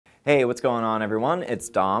Hey, what's going on everyone? It's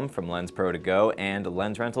Dom from Lensprotogo and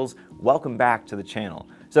Lens Rentals. Welcome back to the channel.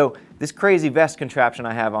 So this crazy vest contraption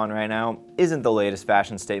I have on right now isn't the latest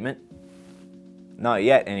fashion statement. Not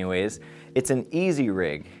yet anyways. It's an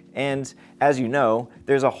Easyrig. And as you know,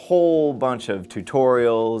 there's a whole bunch of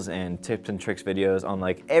tutorials and tips and tricks videos on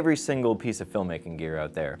like every single piece of filmmaking gear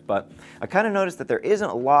out there. But I kind of noticed that there isn't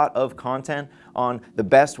a lot of content on the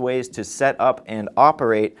best ways to set up and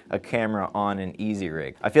operate a camera on an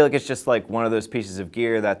Easyrig. I feel like it's just like one of those pieces of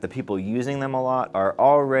gear that the people using them a lot are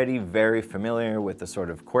already very familiar with the sort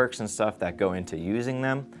of quirks and stuff that go into using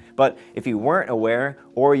them. But if you weren't aware,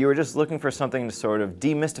 or you were just looking for something to sort of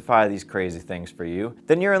demystify these crazy things for you,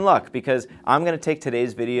 then you're in luck, because I'm going to take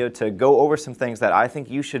today's video to go over some things that I think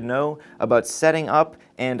you should know about setting up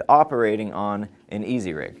and operating on an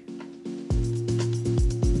Easyrig.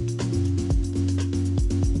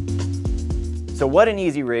 So what an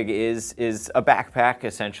Easyrig is a backpack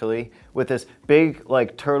essentially with this big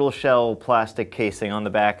like turtle shell plastic casing on the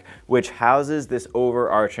back which houses this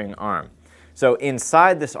overarching arm. So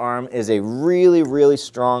inside this arm is a really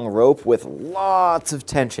strong rope with lots of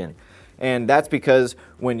tension. And that's because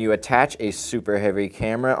when you attach a super heavy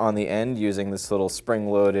camera on the end using this little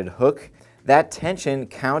spring-loaded hook, that tension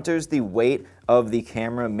counters the weight of the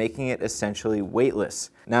camera, making it essentially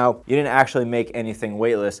weightless. Now, you didn't actually make anything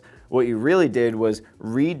weightless. What you really did was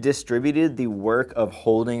redistributed the work of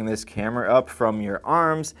holding this camera up from your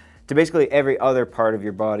arms to basically every other part of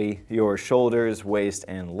your body, your shoulders, waist,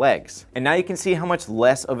 and legs. And now you can see how much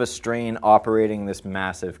less of a strain operating this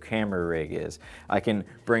massive camera rig is. I can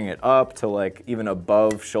bring it up to like even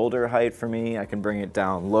above shoulder height for me. I can bring it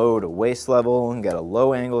down low to waist level and get a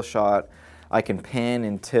low angle shot. I can pan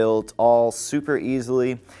and tilt all super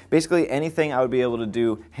easily. Basically anything I would be able to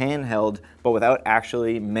do handheld, but without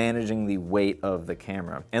actually managing the weight of the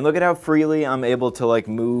camera. And look at how freely I'm able to like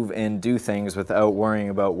move and do things without worrying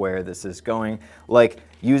about where this is going. Like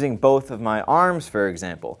using both of my arms, for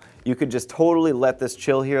example. You could just totally let this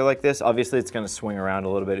chill here like this. Obviously it's gonna swing around a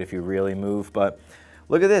little bit if you really move, but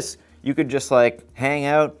look at this. You could just like hang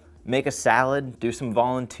out, make a salad, do some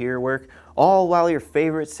volunteer work, all while your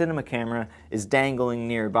favorite cinema camera is dangling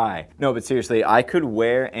nearby. No, but seriously, I could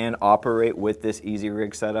wear and operate with this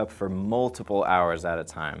Easyrig setup for multiple hours at a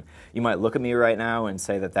time. You might look at me right now and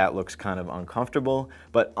say that that looks kind of uncomfortable,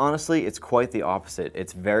 but honestly, it's quite the opposite.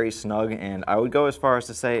 It's very snug, and I would go as far as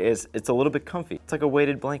to say it's a little bit comfy. It's like a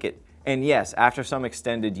weighted blanket. And yes, after some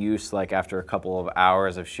extended use, like after a couple of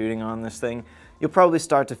hours of shooting on this thing, you'll probably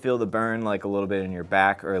start to feel the burn like a little bit in your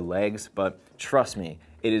back or legs, but trust me,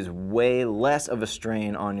 it is way less of a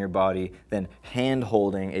strain on your body than hand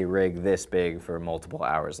holding a rig this big for multiple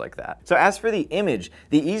hours like that. So as for the image,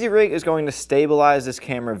 the Easyrig is going to stabilize this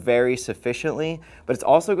camera very sufficiently, but it's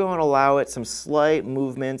also going to allow it some slight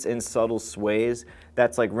movements and subtle sways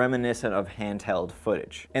that's like reminiscent of handheld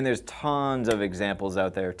footage. And there's tons of examples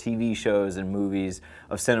out there, TV shows and movies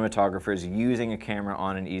of cinematographers using a camera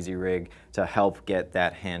on an Easyrig to help get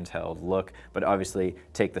that handheld look, but obviously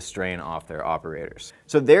take the strain off their operators.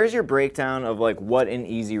 So there's your breakdown of like what an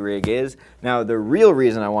Easyrig is. Now the real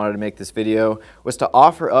reason I wanted to make this video was to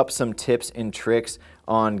offer up some tips and tricks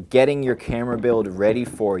on getting your camera build ready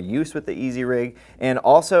for use with the Easyrig, and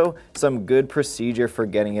also some good procedure for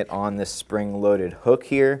getting it on this spring-loaded hook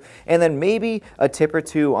here, and then maybe a tip or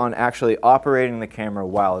two on actually operating the camera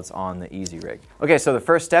while it's on the Easyrig. Okay, so the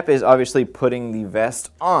first step is obviously putting the vest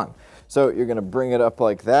on. So you're gonna bring it up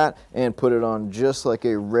like that and put it on just like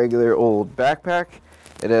a regular old backpack.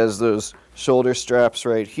 It has those shoulder straps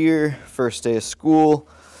right here, first day of school.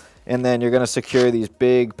 And then you're going to secure these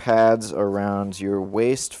big pads around your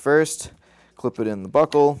waist first, clip it in the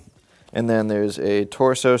buckle, and then there's a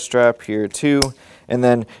torso strap here too. And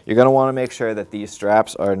then you're going to want to make sure that these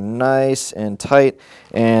straps are nice and tight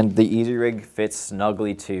and the Easyrig fits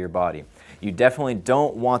snugly to your body. You definitely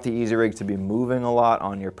don't want the Easyrig to be moving a lot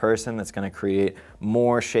on your person. That's going to create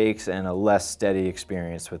more shakes and a less steady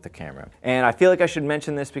experience with the camera. And I feel like I should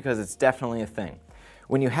mention this because it's definitely a thing.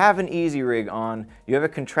 When you have an Easyrig on, you have a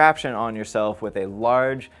contraption on yourself with a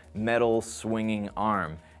large metal swinging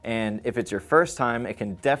arm. And if it's your first time, it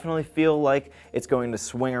can definitely feel like it's going to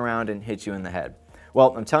swing around and hit you in the head.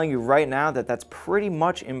 Well, I'm telling you right now that that's pretty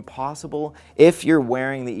much impossible if you're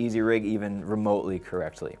wearing the Easyrig even remotely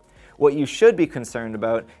correctly. What you should be concerned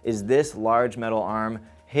about is this large metal arm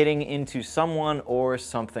hitting into someone or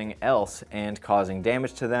something else and causing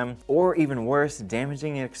damage to them, or even worse,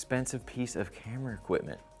 damaging an expensive piece of camera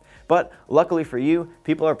equipment. But luckily for you,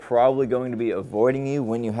 people are probably going to be avoiding you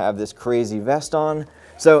when you have this crazy vest on,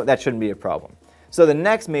 so that shouldn't be a problem. So the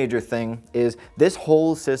next major thing is this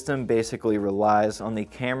whole system basically relies on the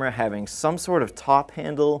camera having some sort of top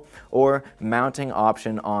handle or mounting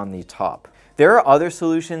option on the top. There are other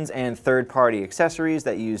solutions and third-party accessories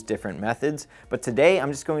that use different methods, but today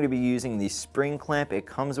I'm just going to be using the spring clamp it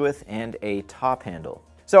comes with and a top handle.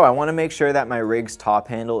 So I want to make sure that my rig's top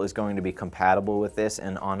handle is going to be compatible with this,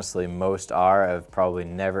 and honestly most are. I've probably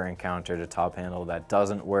never encountered a top handle that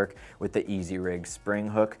doesn't work with the Easyrig spring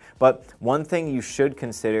hook. But one thing you should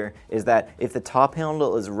consider is that if the top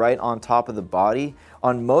handle is right on top of the body,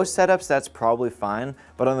 on most setups that's probably fine,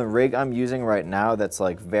 but on the rig I'm using right now that's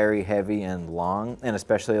like very heavy and long, and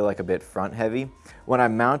especially like a bit front heavy, when I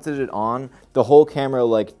mounted it on, the whole camera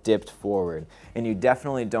like dipped forward, and you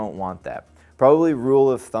definitely don't want that. Probably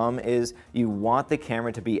rule of thumb is you want the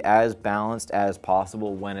camera to be as balanced as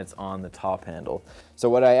possible when it's on the top handle. So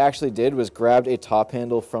what I actually did was grabbed a top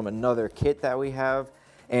handle from another kit that we have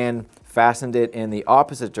and fastened it in the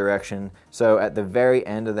opposite direction. So at the very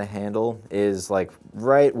end of the handle is like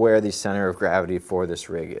right where the center of gravity for this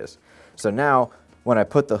rig is. So now when I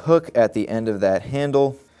put the hook at the end of that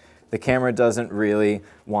handle, the camera doesn't really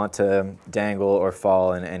want to dangle or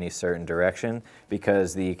fall in any certain direction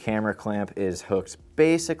because the camera clamp is hooked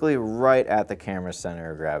basically right at the camera's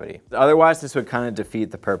center of gravity. Otherwise, this would kind of defeat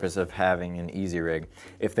the purpose of having an Easyrig.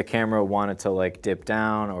 If the camera wanted to like dip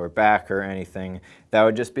down or back or anything, that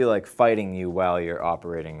would just be like fighting you while you're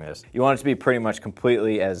operating this. You want it to be pretty much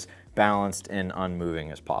completely as balanced and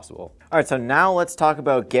unmoving as possible. All right, so now let's talk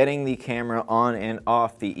about getting the camera on and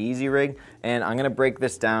off the Easyrig, and I'm gonna break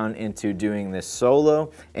this down into doing this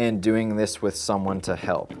solo and doing this with someone to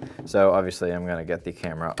help. So obviously I'm gonna get the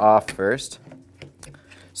camera off first.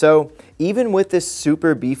 So even with this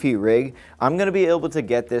super beefy rig, I'm gonna be able to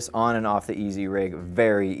get this on and off the Easyrig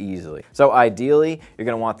very easily. So ideally, you're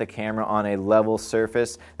gonna want the camera on a level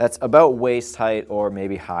surface that's about waist height or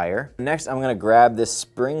maybe higher. Next, I'm gonna grab this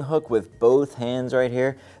spring hook with both hands right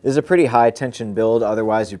here. This is a pretty high tension build,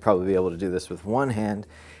 otherwise you'd probably be able to do this with one hand.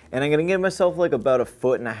 And I'm gonna give myself like about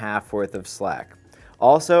 1.5 feet worth of slack.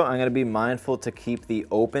 Also, I'm going to be mindful to keep the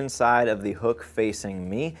open side of the hook facing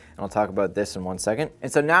me, and I'll talk about this in one second.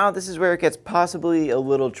 And so now this is where it gets possibly a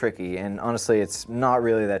little tricky, and honestly it's not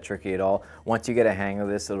really that tricky at all. Once you get a hang of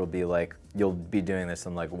this, it'll be like you'll be doing this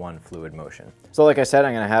in like one fluid motion. So like I said,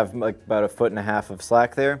 I'm going to have like about 1.5 feet of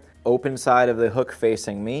slack there, open side of the hook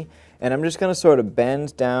facing me, and I'm just going to sort of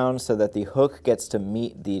bend down so that the hook gets to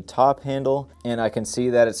meet the top handle, and I can see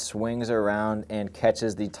that it swings around and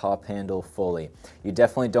catches the top handle fully. You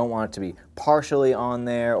definitely don't want it to be partially on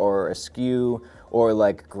there or askew or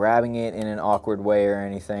like grabbing it in an awkward way or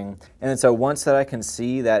anything. And then so once that I can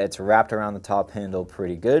see that it's wrapped around the top handle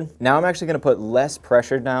pretty good, now I'm actually going to put less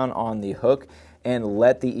pressure down on the hook and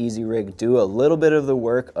let the Easyrig do a little bit of the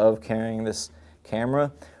work of carrying this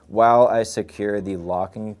camera while I secure the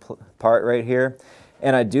locking part right here.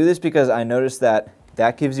 And I do this because I noticed that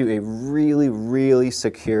that gives you a really, really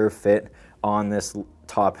secure fit on this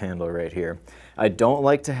top handle right here. I don't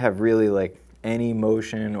like to have really like any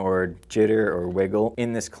motion or jitter or wiggle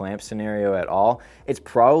in this clamp scenario at all. It's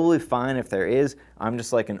probably fine if there is. I'm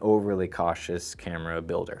just like an overly cautious camera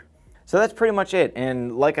builder. So that's pretty much it.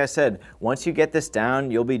 And like I said, once you get this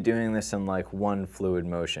down, you'll be doing this in like one fluid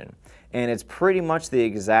motion. And it's pretty much the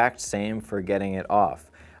exact same for getting it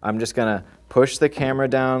off. I'm just gonna push the camera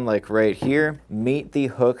down like right here, meet the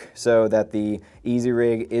hook so that the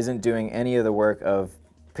Easyrig isn't doing any of the work of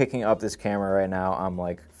picking up this camera right now. I'm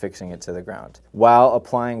like fixing it to the ground. While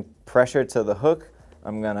applying pressure to the hook,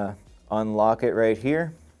 I'm gonna unlock it right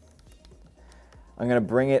here. I'm gonna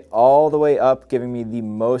bring it all the way up, giving me the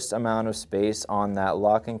most amount of space on that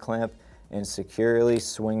locking clamp, and securely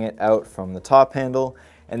swing it out from the top handle.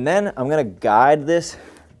 And then I'm gonna guide this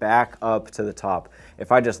back up to the top.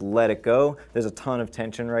 If I just let it go, there's a ton of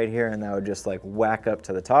tension right here and that would just like whack up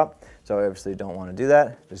to the top. So I obviously don't wanna do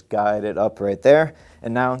that. Just guide it up right there.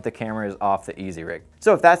 And now the camera is off the Easyrig.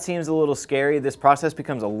 So if that seems a little scary, this process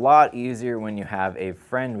becomes a lot easier when you have a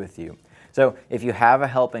friend with you. So if you have a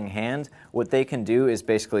helping hand, what they can do is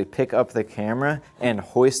basically pick up the camera and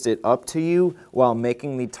hoist it up to you while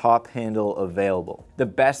making the top handle available. The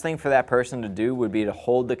best thing for that person to do would be to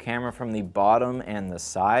hold the camera from the bottom and the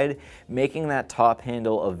side, making that top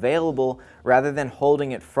handle available rather than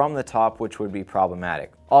holding it from the top, which would be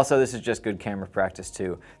problematic. Also, this is just good camera practice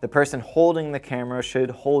too. The person holding the camera should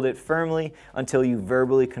hold it firmly until you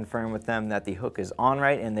verbally confirm with them that the hook is on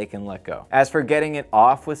right and they can let go. As for getting it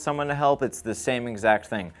off with someone to help, it's the same exact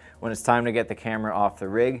thing. When it's time to get the camera off the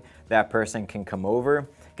rig, that person can come over,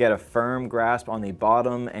 get a firm grasp on the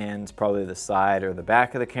bottom and probably the side or the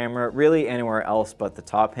back of the camera, really anywhere else but the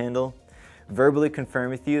top handle. verbally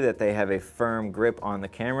confirm with you that they have a firm grip on the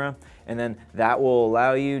camera, and then that will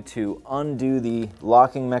allow you to undo the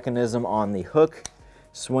locking mechanism on the hook,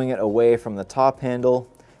 swing it away from the top handle,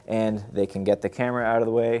 and they can get the camera out of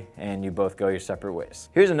the way and you both go your separate ways.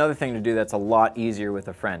 Here's another thing to do that's a lot easier with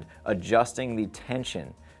a friend: adjusting the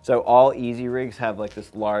tension. So all Easyrigs have like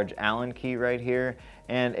this large Allen key right here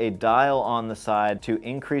and a dial on the side to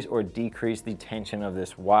increase or decrease the tension of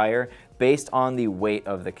this wire based on the weight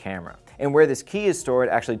of the camera. And where this key is stored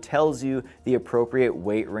actually tells you the appropriate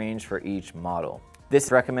weight range for each model.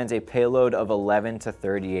 This recommends a payload of 11 to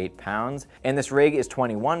 38 pounds, and this rig is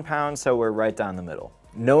 21 pounds, so we're right down the middle.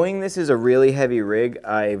 Knowing this is a really heavy rig,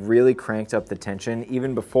 I really cranked up the tension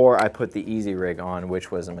even before I put the Easyrig on,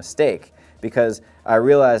 which was a mistake, because I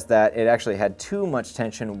realized that it actually had too much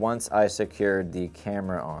tension once I secured the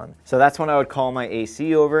camera on. So that's when I would call my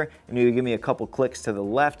AC over, and he would give me a couple clicks to the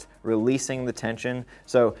left, releasing the tension.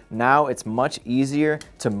 So now it's much easier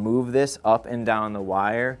to move this up and down the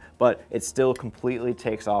wire, but it still completely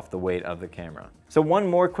takes off the weight of the camera. So one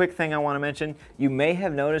more quick thing I want to mention: you may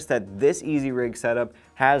have noticed that this Easyrig setup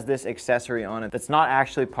has this accessory on it that's not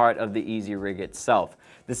actually part of the Easyrig itself.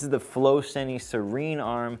 This is the FLOWCINE Serene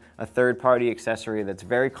Arm, a third-party accessory that's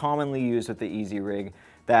very commonly used with the Easyrig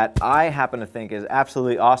that I happen to think is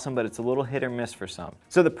absolutely awesome, but it's a little hit or miss for some.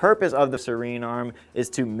 So the purpose of the Serene Arm is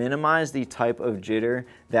to minimize the type of jitter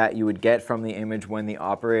that you would get from the image when the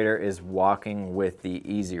operator is walking with the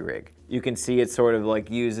Easyrig. You can see it sort of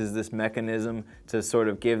like uses this mechanism to sort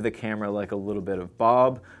of give the camera like a little bit of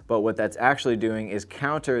bob, but what that's actually doing is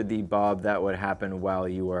counter the bob that would happen while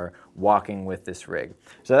you are walking with this rig.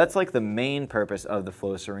 So that's like the main purpose of the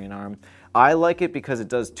FLOWCINE Serene Arm. I like it because it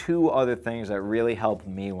does two other things that really help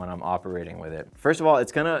me when I'm operating with it. First of all,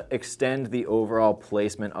 it's gonna extend the overall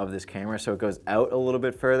placement of this camera so it goes out a little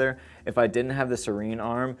bit further. If I didn't have the Serene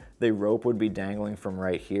Arm, the rope would be dangling from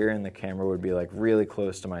right here and the camera would be like really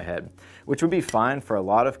close to my head, which would be fine for a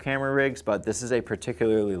lot of camera rigs, but this is a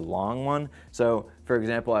particularly long one. So for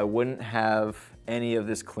example, I wouldn't have any of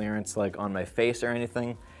this clearance like on my face or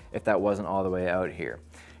anything if that wasn't all the way out here.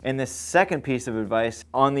 And the second piece of advice,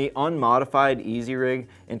 on the unmodified Easyrig,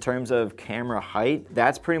 in terms of camera height,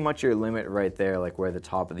 that's pretty much your limit right there, like where the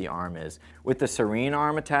top of the arm is. With the Serene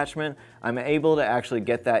Arm attachment, I'm able to actually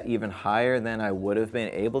get that even higher than I would have been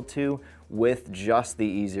able to with just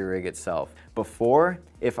the Easyrig itself. Before,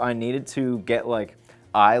 if I needed to get like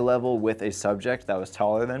eye level with a subject that was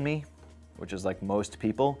taller than me, which is like most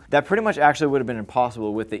people, that pretty much actually would have been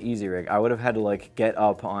impossible with the Easyrig. I would have had to like get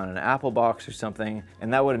up on an Apple box or something,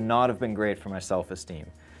 and that would not have been great for my self-esteem.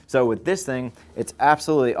 So with this thing, it's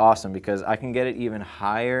absolutely awesome because I can get it even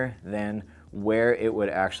higher than where it would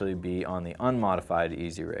actually be on the unmodified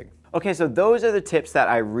Easyrig. Okay, so those are the tips that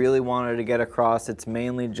I really wanted to get across. It's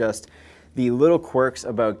mainly just the little quirks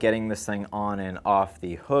about getting this thing on and off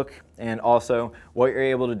the hook, and also what you're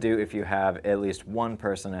able to do if you have at least one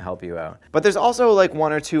person to help you out. But there's also like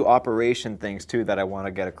one or two operation things too that I want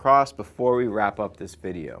to get across before we wrap up this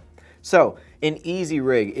video. So an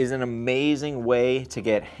Easyrig is an amazing way to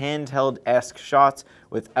get handheld-esque shots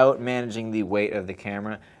without managing the weight of the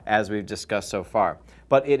camera, as we've discussed so far.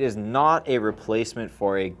 But it is not a replacement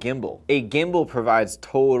for a gimbal. A gimbal provides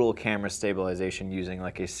total camera stabilization using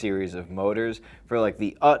like a series of motors for like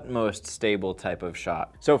the utmost stable type of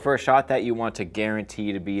shot. So for a shot that you want to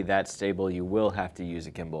guarantee to be that stable, you will have to use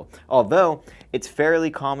a gimbal. Although it's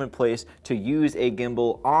fairly commonplace to use a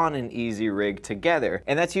gimbal on an Easyrig together,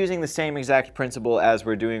 and that's using the same exact principle as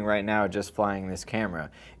we're doing right now, just flying this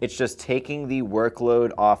camera. It's just taking the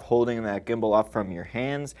workload off, holding that gimbal up from your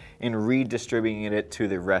hands and redistributing it to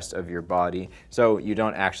the rest of your body, so you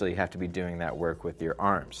don't actually have to be doing that work with your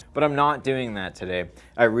arms. But I'm not doing that today.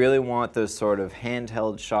 I really want those sort of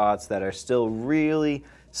handheld shots that are still really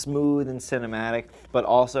smooth and cinematic, but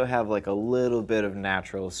also have like a little bit of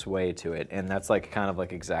natural sway to it, and that's like kind of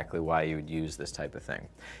like exactly why you would use this type of thing.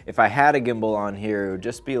 If I had a gimbal on here, it would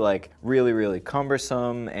just be like really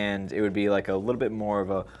cumbersome, and it would be like a little bit more of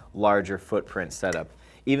a larger footprint setup.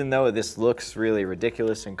 Even though this looks really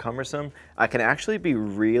ridiculous and cumbersome, I can actually be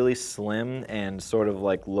really slim and sort of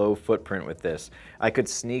like low footprint with this. I could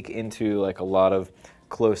sneak into like a lot of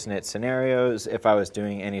close-knit scenarios if I was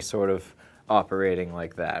doing any sort of operating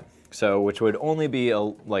like that. So, which would only be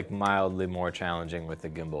like mildly more challenging with the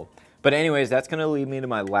gimbal. But anyways, that's gonna lead me to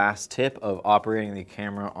my last tip of operating the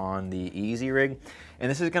camera on the Easyrig.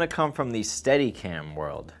 And this is gonna come from the Steadicam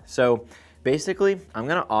world. So, basically, I'm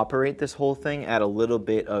gonna operate this whole thing at a little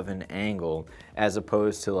bit of an angle as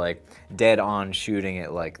opposed to like dead on shooting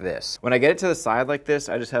it like this. When I get it to the side like this,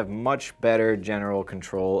 I just have much better general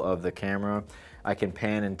control of the camera. I can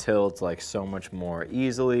pan and tilt like so much more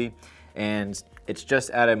easily, and it's just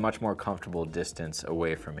at a much more comfortable distance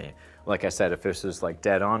away from me. Like I said, if this was like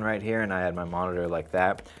dead on right here and I had my monitor like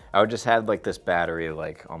that, I would just have like this battery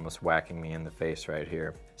like almost whacking me in the face right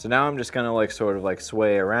here. So now I'm just gonna like sort of like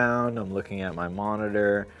sway around. I'm looking at my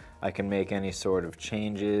monitor. I can make any sort of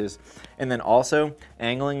changes. And then also,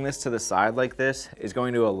 angling this to the side like this is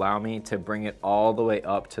going to allow me to bring it all the way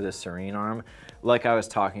up to the Serene Arm, like I was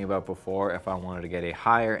talking about before, if I wanted to get a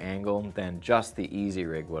higher angle than just the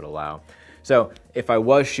Easyrig would allow. So if I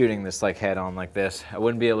was shooting this like head on like this, I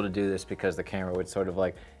wouldn't be able to do this because the camera would sort of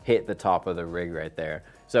like hit the top of the rig right there.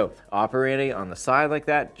 So operating on the side like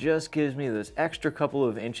that just gives me this extra couple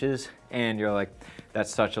of inches, and you're like,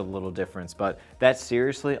 that's such a little difference, but that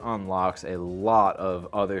seriously unlocks a lot of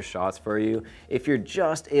other shots for you if you're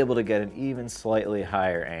just able to get an even slightly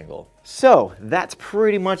higher angle. So that's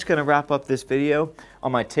pretty much gonna wrap up this video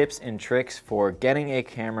on my tips and tricks for getting a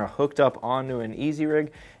camera hooked up onto an Easyrig,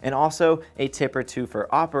 and also a tip or two for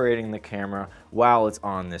operating the camera while it's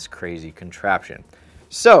on this crazy contraption.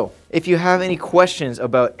 So, if you have any questions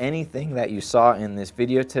about anything that you saw in this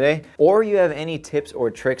video today, or you have any tips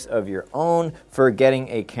or tricks of your own for getting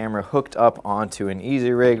a camera hooked up onto an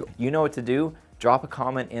Easyrig, you know what to do. Drop a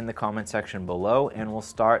comment in the comment section below and we'll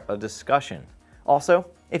start a discussion. Also,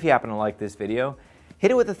 if you happen to like this video,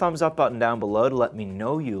 hit it with the thumbs up button down below to let me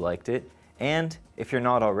know you liked it. And if you're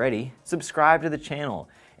not already, subscribe to the channel.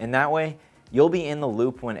 And that way, you'll be in the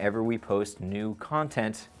loop whenever we post new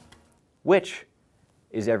content, which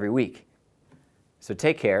is every week. So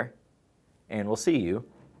take care, and we'll see you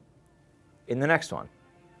in the next one.